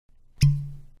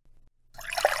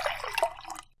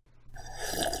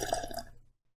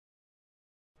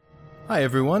Hi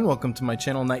everyone, welcome to my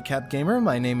channel Nightcap Gamer.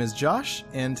 My name is Josh,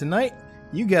 and tonight,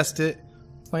 you guessed it,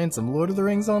 playing some Lord of the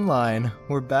Rings Online.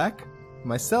 We're back,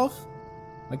 myself,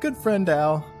 my good friend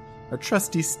Al, our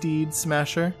trusty steed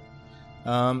Smasher,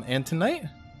 and tonight,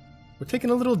 we're taking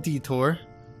a little detour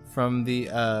from the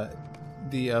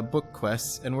book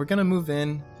quests, and we're gonna move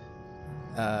in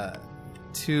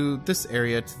to this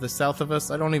area to the south of us.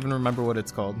 I don't even remember what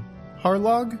it's called.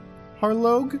 Harlog?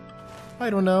 I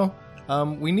don't know.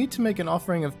 We need to make an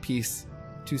offering of peace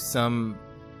to some,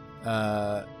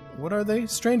 what are they?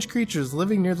 Strange creatures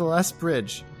living near the last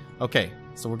bridge. Okay,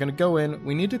 so we're gonna go in.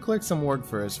 We need to collect some ward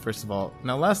furs, first of all.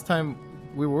 Now, last time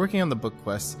we were working on the book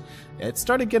quests, it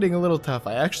started getting a little tough.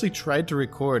 I actually tried to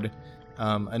record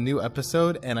a new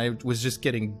episode, and I was just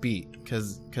getting beat,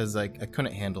 because I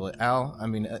couldn't handle it. Al, I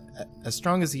mean, as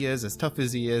strong as he is, as tough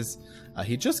as he is,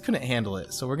 he just couldn't handle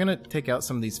it. So we're gonna take out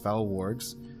some of these foul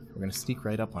wargs. We're gonna sneak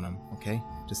right up on him, okay?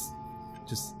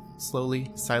 Just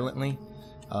slowly, silently.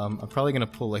 I'm probably gonna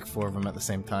pull like 4 of them at the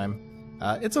same time.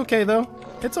 It's okay though.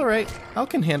 It's alright. Al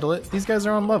can handle it. These guys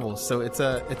are on levels, so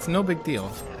it's no big deal.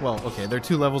 Well, okay, they're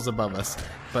 2 levels above us.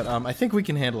 But I think we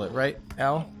can handle it, right,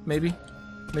 Al? Maybe?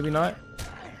 Maybe not?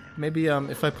 Maybe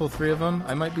if I pull 3 of them,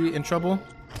 I might be in trouble.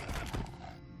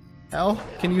 Al,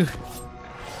 can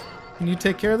you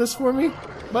take care of this for me,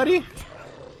 buddy?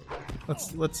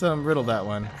 Let's riddle that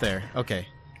one. There. Okay.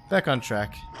 Back on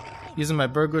track. Using my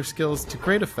burglar skills to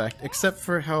great effect, except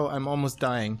for how I'm almost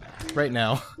dying right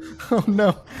now. Oh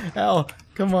no. Al,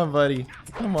 come on, buddy.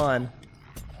 Come on.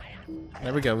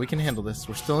 There we go. We can handle this.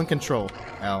 We're still in control,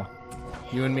 Al.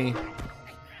 You and me.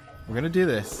 We're gonna do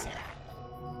this.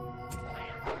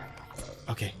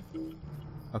 Okay.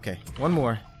 Okay. One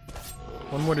more.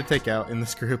 One more to take out in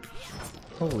this group.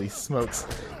 Holy smokes.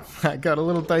 I got a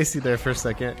little dicey there for a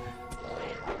second.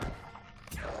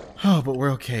 Oh, but we're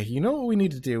okay. You know what we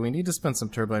need to do? We need to spend some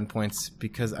turbine points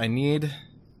because I need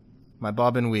my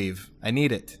bob and weave. I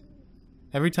need it.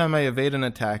 Every time I evade an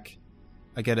attack,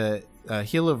 I get a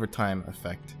heal over time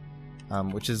effect,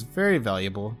 which is very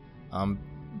valuable.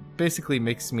 Basically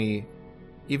makes me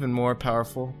even more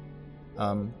powerful.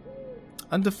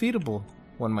 Undefeatable,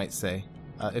 one might say,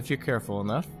 if you're careful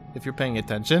enough, if you're paying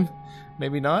attention.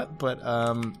 Maybe not, but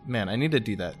man, I need to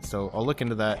do that, so I'll look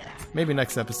into that. Maybe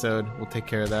next episode we'll take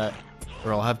care of that,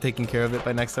 or I'll have taken care of it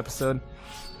by next episode.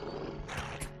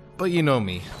 But you know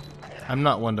me, I'm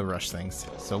not one to rush things,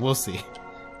 so we'll see.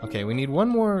 Okay, we need one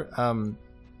more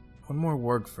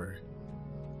warg fur.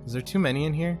 Is there too many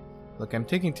in here? Look, I'm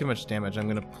taking too much damage. I'm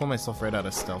gonna pull myself right out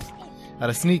of stealth, out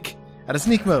of sneak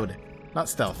mode, not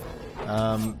stealth.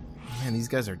 Man, these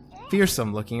guys are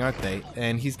fearsome looking, aren't they?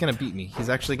 And he's gonna beat me. He's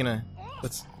actually gonna...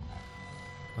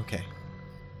 Okay.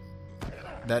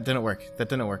 That didn't work. That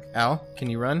didn't work. Al,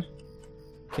 can you run?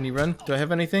 Can you run? Do I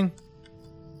have anything?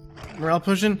 Morale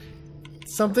potion?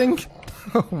 Something?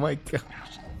 Oh my gosh.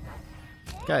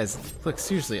 Guys, look,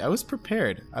 seriously, I was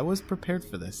prepared. I was prepared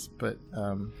for this, but,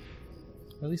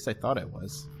 at least I thought I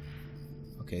was.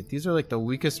 Okay, these are like the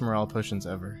weakest morale potions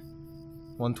ever.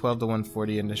 112 to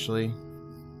 140 initially.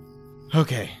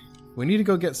 Okay. We need to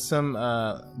go get some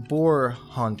boar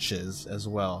haunches as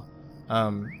well.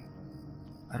 I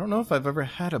don't know if I've ever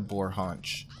had a boar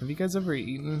haunch. Have you guys ever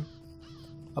eaten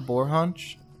a boar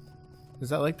haunch? Is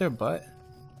that like their butt?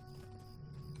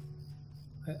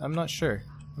 I'm not sure.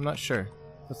 I'm not sure.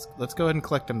 Let's go ahead and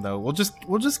collect them though. We'll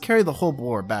just carry the whole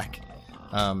boar back.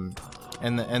 And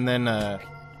then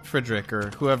Frederick or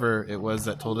whoever it was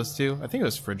that told us to. I think it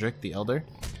was Frederick, the elder.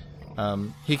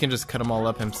 He can just cut them all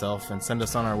up himself and send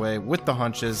us on our way with the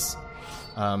haunches,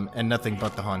 and nothing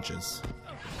but the haunches.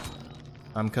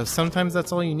 Because sometimes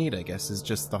that's all you need, I guess, is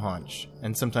just the haunch.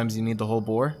 And sometimes you need the whole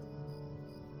boar.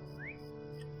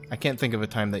 I can't think of a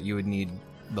time that you would need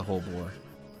the whole boar.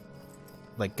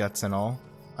 Like guts and all.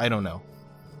 I don't know.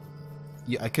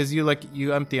 Yeah, because you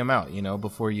empty them out, you know,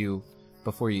 before you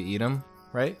eat them,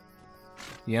 right?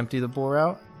 You empty the boar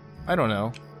out? I don't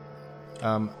know.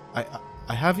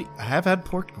 I have had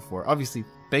pork before. Obviously,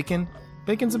 bacon.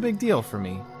 Bacon's a big deal for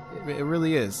me. It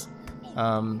really is.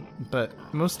 But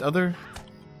most other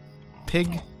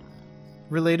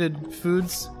pig-related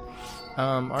foods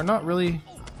are not really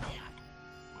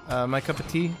my cup of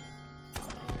tea.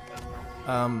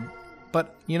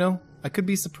 But you know, I could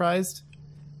be surprised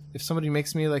if somebody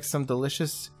makes me like some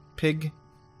delicious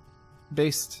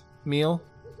pig-based meal.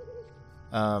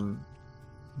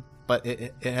 But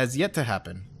it has yet to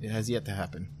happen. It has yet to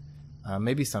happen.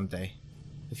 Maybe someday.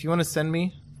 If you want to send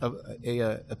me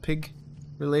a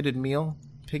pig-related meal,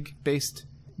 pig-based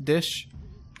dish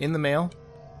in the mail,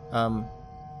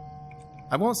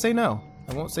 I won't say no.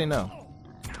 I won't say no.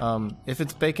 If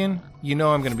it's bacon, you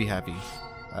know I'm gonna be happy.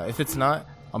 If it's not,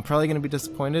 I'm probably gonna be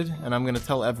disappointed, and I'm gonna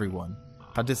tell everyone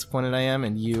how disappointed I am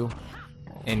in you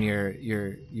and your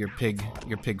pig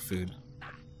food,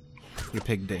 your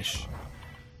pig dish.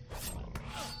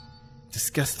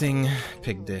 Disgusting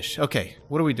pig dish. Okay,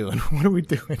 what are we doing? What are we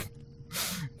doing?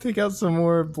 Take out some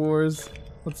more boars.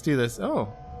 Let's do this.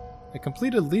 Oh, I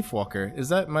completed Leaf Walker. Is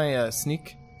that my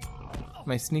sneak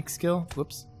skill?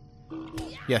 Whoops.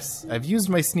 Yes, I've used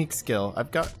my sneak skill. I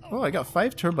got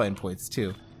 5 turbine points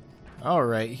too.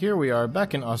 Alright, here we are,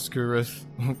 back in Oscaruth.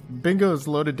 Bingo is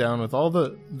loaded down with all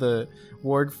the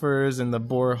warg furs and the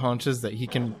boar haunches that he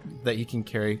can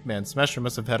carry. Man, Smasher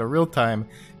must have had a real time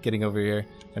getting over here.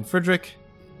 And Frederick,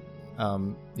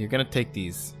 you're gonna take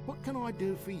these. What can I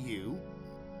do for you?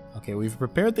 Okay, we've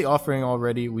prepared the offering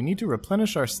already. We need to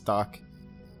replenish our stock.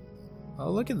 Oh,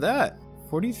 look at that.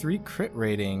 43 crit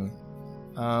rating.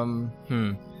 I'm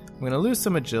gonna lose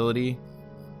some agility,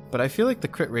 but I feel like the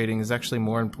crit rating is actually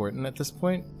more important at this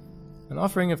point. An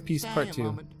offering of peace part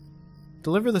 2.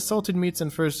 Deliver the salted meats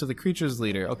and furs to the creature's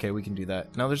leader. Okay, we can do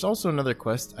that. Now there's also another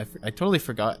quest I totally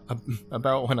forgot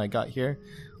about when I got here,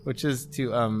 which is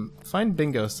to find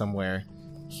Bingo somewhere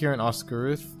here in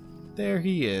Oscaruth. There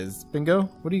he is. Bingo,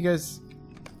 what do you guys...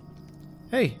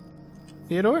 Hey,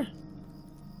 Theodore?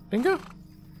 Bingo?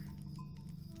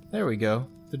 There we go.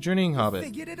 The Journeying Hobbit.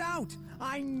 Figured it out.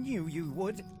 I knew you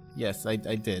would. Yes, I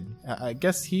did. I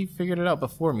guess he figured it out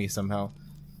before me somehow.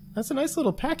 That's a nice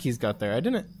little pack he's got there.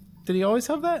 Did he always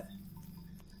have that?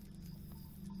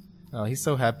 Oh, he's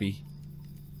so happy.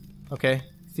 Okay,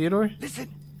 Theodore? Listen,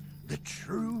 the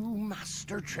true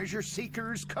master treasure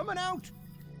seeker's coming out.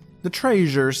 The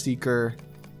Treasure Seeker.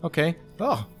 Okay.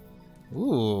 Oh.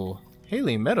 Ooh.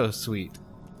 Haley Meadow Sweet.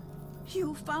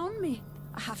 You found me.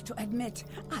 I have to admit,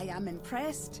 I am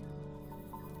impressed.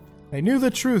 I knew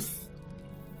the truth.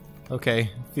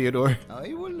 Okay, Theodore.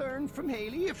 I will learn from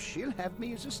Haley if she'll have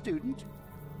me as a student.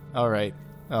 Alright.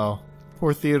 Oh,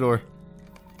 poor Theodore.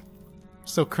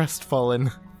 So crestfallen.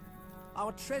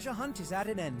 Our treasure hunt is at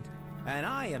an end, and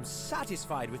I am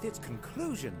satisfied with its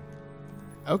conclusion.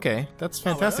 Okay, that's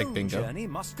fantastic, Our own Bingo. journey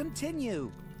must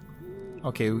continue.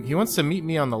 Okay, he wants to meet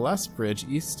me on the last bridge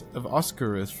east of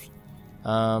Oscaruth.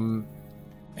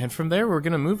 And from there we're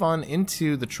gonna move on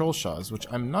into the Trollshaws, which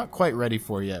I'm not quite ready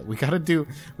for yet. We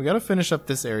gotta finish up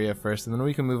this area first, and then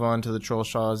we can move on to the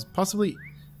Trollshaws. Possibly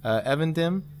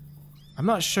Evandim. I'm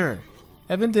not sure.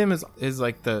 Evandim is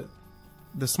like the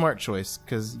smart choice,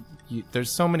 because there's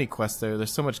so many quests there,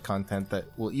 there's so much content that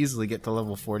we'll easily get to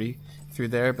level 40 through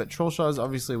there, but Trollshaws,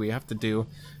 obviously we have to do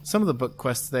some of the book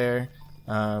quests there.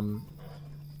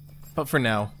 But for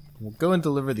now, we'll go and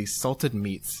deliver these salted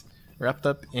meats, wrapped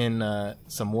up in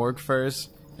some warg furs,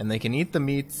 and they can eat the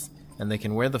meats, and they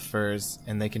can wear the furs,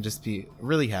 and they can just be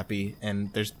really happy,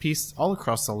 and there's peace all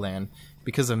across the land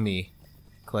because of me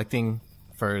collecting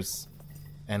furs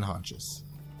and haunches.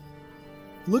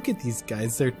 Look at these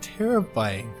guys, they're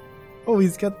terrifying. Oh,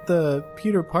 he's got the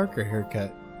Peter Parker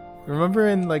haircut. Remember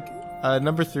in like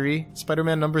number 3,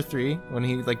 Spider-Man number 3, when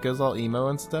he like goes all emo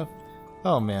and stuff?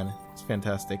 Oh man, it's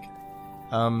fantastic.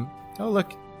 Oh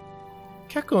look,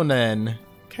 Kekkonen,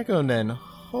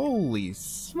 holy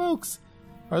smokes.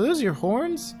 Are those your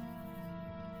horns?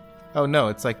 Oh no,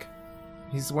 it's like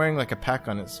he's wearing like a pack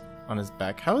on his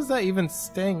back. How is that even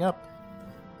staying up?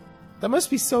 That must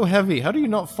be so heavy. How do you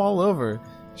not fall over?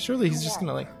 Surely he's just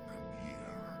gonna like...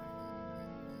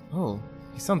 Oh,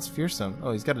 he sounds fearsome.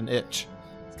 Oh, he's got an itch.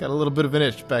 He's got a little bit of an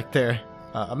itch back there.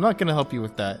 I'm not gonna help you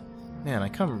with that. Man,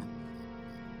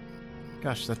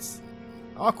 Gosh, that's...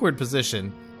 awkward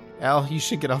position. Al, you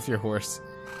should get off your horse.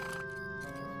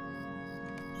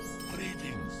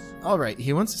 Alright,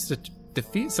 he wants us to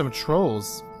defeat some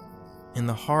trolls in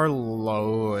the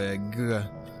Harlog.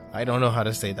 I don't know how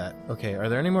to say that. Okay, are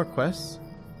there any more quests?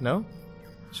 No?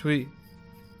 Should we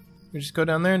just go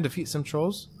down there and defeat some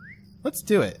trolls? Let's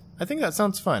do it. I think that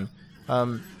sounds fun.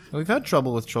 We've had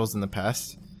trouble with trolls in the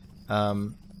past.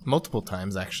 Multiple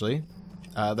times, actually.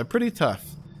 They're pretty tough.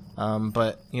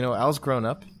 But, you know, Al's grown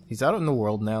up. He's out in the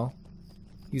world now.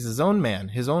 He's his own man.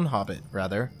 His own hobbit,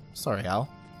 rather. Sorry, Al.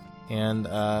 And,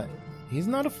 he's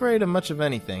not afraid of much of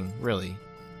anything, really.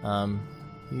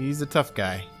 He's a tough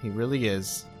guy. He really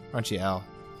is. Aren't you, Al?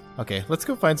 Okay, let's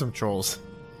go find some trolls.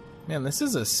 Man, this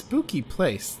is a spooky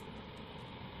place.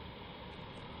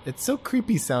 It's so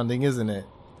creepy sounding, isn't it?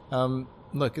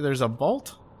 Look, there's a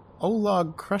Bolt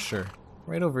Olog Crusher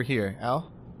right over here.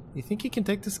 Al, you think you can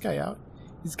take this guy out?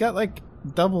 He's got like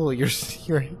double your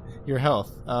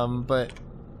health. But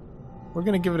we're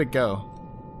gonna give it a go.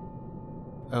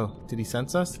 Oh, did he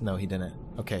sense us? No, he didn't.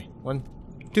 Okay, 1,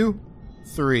 2,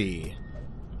 3.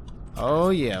 Oh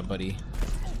yeah, buddy.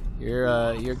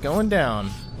 You're going down.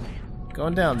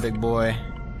 Going down, big boy.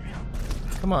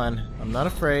 Come on. I'm not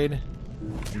afraid.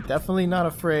 I'm definitely not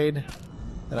afraid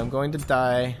that I'm going to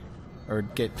die or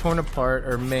get torn apart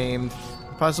or maimed,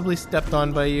 possibly stepped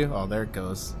on by you. Oh, there it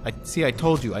goes. I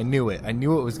told you. I knew it. I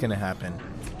knew it was going to happen.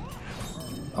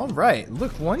 All right.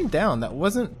 Look, 1 down. That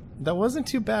wasn't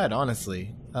too bad,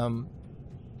 honestly. Are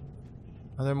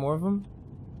there more of them?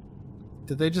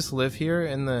 Did they just live here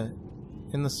in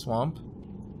the swamp?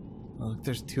 Oh, look,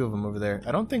 there's 2 of them over there.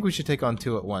 I don't think we should take on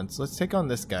 2 at once. Let's take on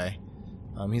this guy.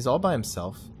 He's all by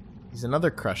himself. He's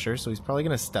another crusher, so he's probably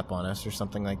gonna step on us or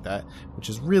something like that, which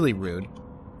is really rude.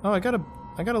 Oh, I got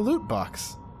a loot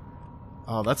box.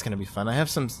 Oh, that's gonna be fun. I have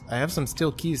some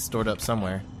steel keys stored up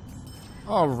somewhere.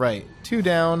 All right, 2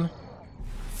 down,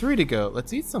 3 to go.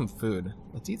 Let's eat some food.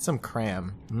 Let's eat some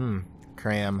cram.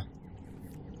 Cram.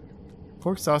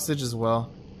 Pork sausage as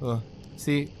well. Ugh.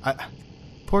 See,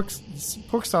 pork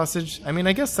sausage. I mean,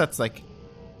 I guess that's like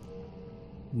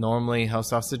normally how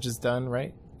sausage is done,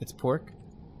 right? It's pork.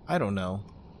 I don't know.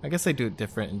 I guess they do it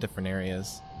different in different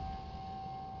areas.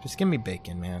 Just give me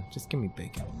bacon, man. Just give me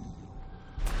bacon.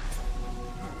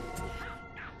 Do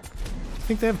you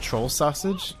think they have troll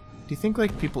sausage? Do you think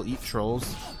like people eat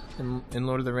trolls in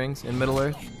Lord of the Rings, in Middle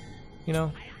Earth? You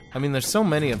know? I mean, there's so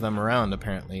many of them around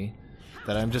apparently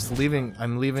that I'm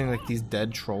leaving like these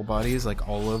dead troll bodies like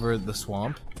all over the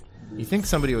swamp. You think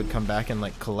somebody would come back and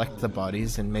like collect the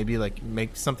bodies and maybe like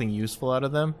make something useful out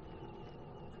of them?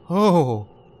 Oh!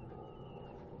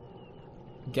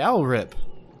 Galrip.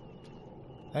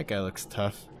 That guy looks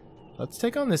tough. Let's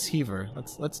take on this heaver.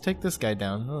 Let's take this guy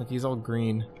down. Oh, look, he's all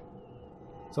green.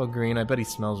 It's all green. I bet he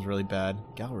smells really bad.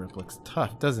 Galrip looks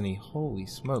tough, doesn't he? Holy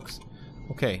smokes.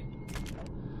 Okay.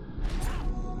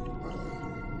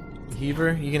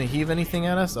 Heaver, you gonna heave anything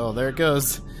at us? Oh, there it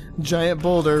goes. Giant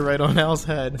boulder right on Al's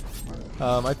head.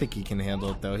 I think he can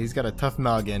handle it though. He's got a tough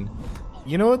noggin.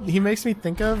 You know what he makes me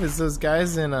think of is those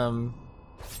guys in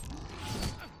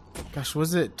gosh,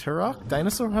 was it Turok?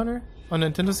 Dinosaur Hunter on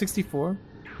Nintendo 64?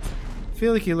 I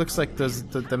feel like he looks like those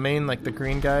the main like the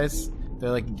green guys.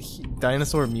 They're like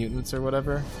dinosaur mutants or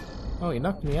whatever. Oh, he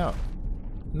knocked me out.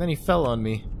 And then he fell on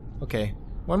me. Okay,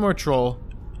 one more troll.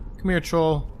 Come here,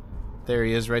 troll. There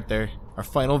he is right there. Our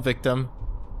final victim.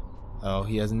 Oh,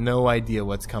 he has no idea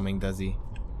what's coming, does he?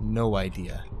 No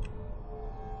idea.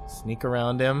 Sneak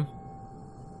around him.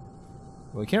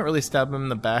 Well, we can't really stab him in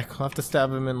the back. We'll have to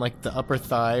stab him in like the upper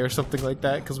thigh or something like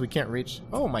that because we can't reach.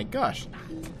 Oh my gosh.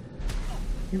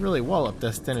 He really walloped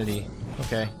us, didn't he?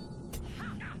 Okay.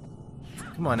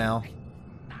 Come on, Al.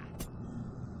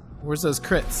 Where's those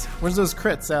crits? Where's those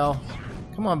crits, Al?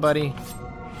 Come on, buddy.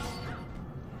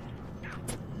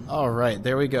 Alright,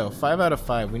 there we go. 5 out of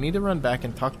 5. We need to run back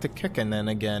and talk to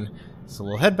Kikanen again. So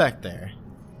we'll head back there.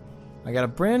 I got a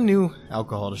brand new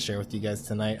alcohol to share with you guys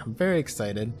tonight. I'm very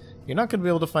excited. You're not going to be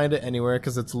able to find it anywhere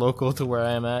because it's local to where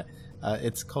I am at.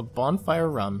 It's called Bonfire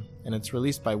Rum, and it's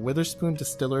released by Witherspoon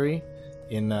Distillery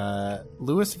in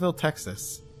Louisville,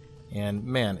 Texas. And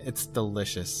man, it's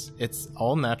delicious. It's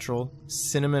all natural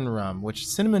cinnamon rum, which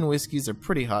cinnamon whiskeys are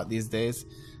pretty hot these days.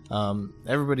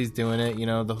 Everybody's doing it, you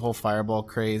know, the whole fireball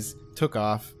craze took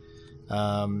off.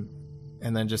 And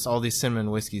then just all these cinnamon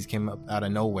whiskeys came up out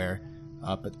of nowhere.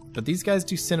 But these guys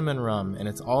do cinnamon rum, and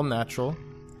it's all natural.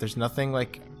 There's nothing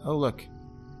like... Oh, look.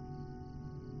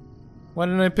 Why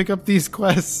didn't I pick up these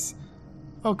quests?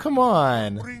 Oh, come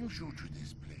on. Brings you to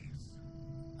this place.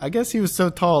 I guess he was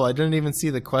so tall, I didn't even see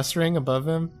the quest ring above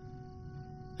him.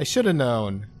 I should have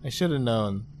known. I should have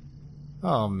known.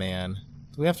 Oh, man.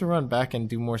 Do we have to run back and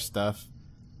do more stuff?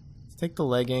 Let's take the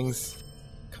leggings.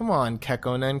 Come on,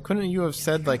 Kekkonen. Couldn't you have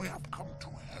said, like... We have come to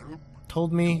help.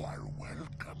 Told me... You are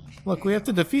welcome. Look, we have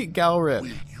to defeat Galrip. Will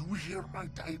you hear my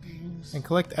tidings? And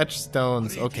collect etched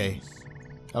stones. Okay.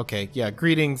 Okay, yeah,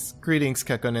 greetings,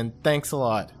 Kekkonen. Thanks a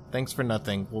lot. Thanks for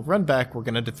nothing. We'll run back, we're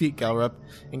gonna defeat Galrip,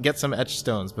 and get some etched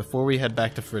stones before we head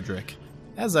back to Frederick.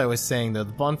 As I was saying, though,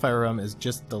 the bonfire rum is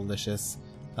just delicious.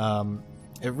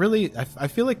 It really, I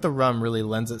feel like the rum really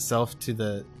lends itself to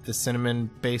the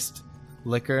cinnamon-based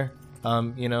liquor.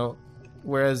 You know,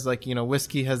 whereas, like, you know,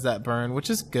 whiskey has that burn, which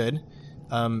is good.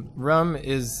 Rum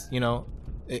is, you know,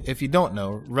 if you don't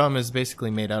know, rum is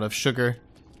basically made out of sugar,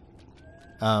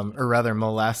 or rather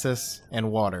molasses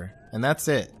and water, and that's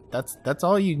it. That's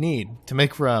all you need to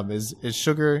make rum is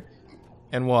sugar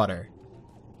and water.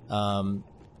 And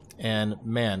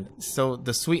man, so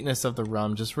the sweetness of the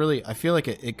rum just really, I feel like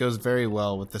it goes very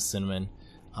well with the cinnamon,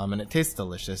 and it tastes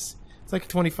delicious. It's like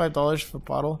 $25 for a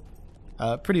bottle.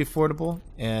 Pretty affordable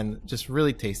and just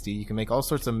really tasty. You can make all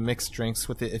sorts of mixed drinks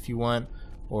with it if you want,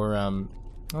 or oh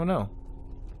no.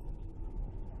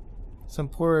 Some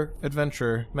poor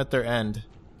adventurer met their end,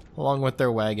 along with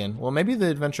their wagon. Well, maybe the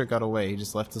adventurer got away. He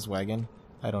just left his wagon.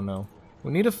 I don't know.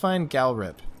 We need to find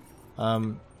Galrip.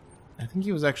 I think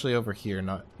he was actually over here,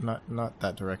 not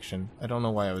that direction. I don't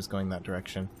know why I was going that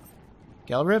direction.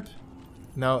 Galrip?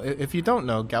 No, if you don't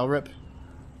know, Galrip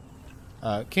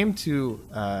came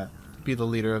to be the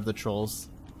leader of the trolls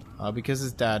because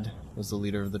his dad was the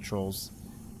leader of the trolls.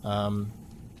 And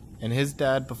his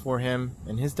dad before him,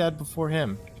 and his dad before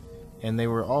him. And they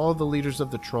were all the leaders of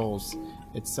the trolls.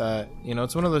 It's, you know,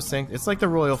 it's one of those things. It's like the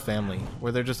royal family,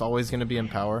 where they're just always going to be in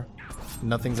power.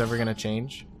 Nothing's ever going to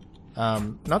change.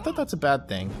 Not that that's a bad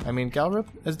thing. I mean, Galrip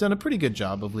has done a pretty good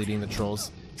job of leading the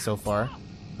trolls so far.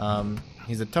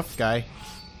 He's a tough guy.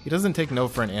 He doesn't take no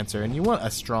for an answer, and you want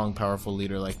a strong, powerful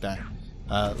leader like that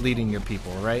leading your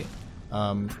people, right?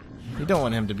 You don't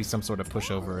want him to be some sort of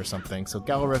pushover or something. So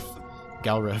Galrip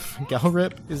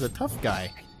is a tough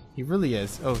guy. He really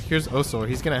is. Oh, here's Osor.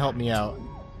 He's gonna help me out.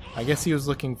 I guess he was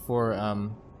looking for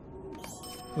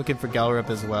Galrip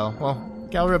as well. Well,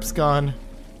 Galrip's gone.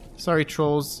 Sorry,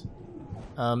 trolls.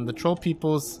 The troll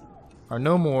peoples are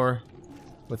no more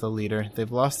with a leader.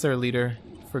 They've lost their leader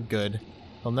for good.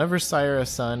 They'll never sire a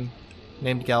son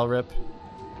named Galrip,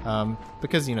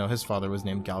 because, you know, his father was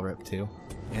named Galrip too.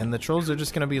 And the trolls are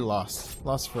just gonna be lost.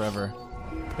 Lost forever.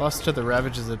 Lost to the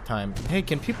ravages of time. Hey,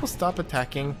 can people stop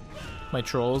attacking my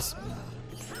trolls?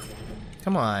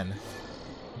 Come on.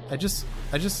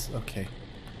 Okay.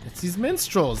 It's these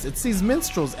minstrels. It's these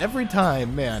minstrels every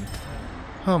time, man.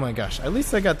 Oh my gosh. At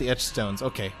least I got the etch stones.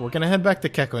 Okay, we're gonna head back to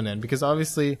Kekkonen because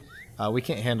obviously we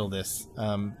can't handle this.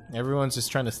 Everyone's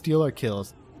just trying to steal our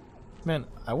kills. Man,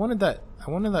 I wanted that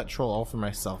troll all for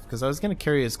myself because I was gonna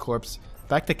carry his corpse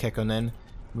back to Kekkonen and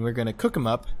we were gonna cook him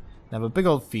up and have a big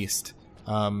old feast.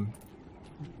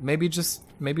 Maybe just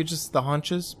the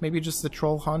haunches, maybe just the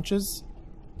troll haunches,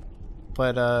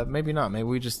 but maybe not. Maybe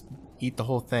we just eat the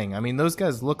whole thing. I mean, those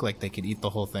guys look like they could eat the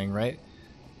whole thing, right?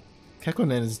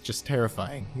 Kekkonen is just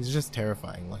terrifying. He's just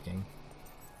terrifying looking.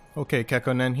 Okay,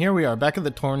 Kekkonen, here we are, back at the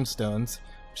Tornstones,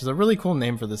 which is a really cool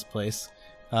name for this place.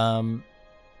 What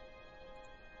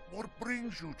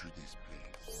brings you to this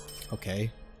place?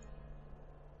 Okay.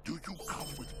 Do you come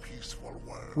with peaceful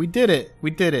words? We did it! We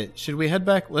did it! Should we head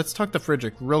back? Let's talk to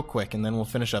Friedrich real quick, and then we'll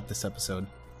finish up this episode.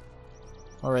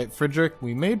 Alright, Friedrich,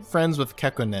 we made friends with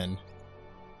Kekkonen.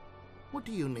 What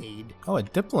do you need? Oh, a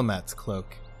diplomat's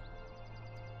cloak.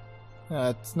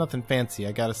 It's nothing fancy,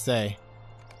 I gotta say.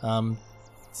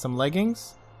 Some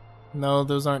leggings? No,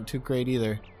 those aren't too great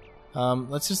either.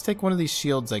 Let's just take one of these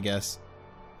shields, I guess.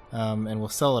 And we'll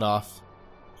sell it off.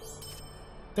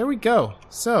 There we go!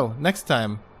 So, next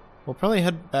time, we'll probably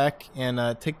head back and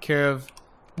take care of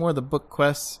more of the book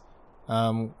quests.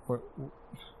 I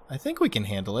think we can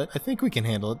handle it.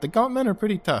 The Gauntmen are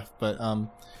pretty tough, but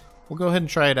we'll go ahead and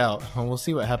try it out, and we'll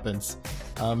see what happens.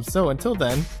 So until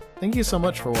then, thank you so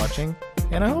much for watching,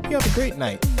 and I hope you have a great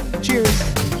night.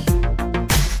 Cheers!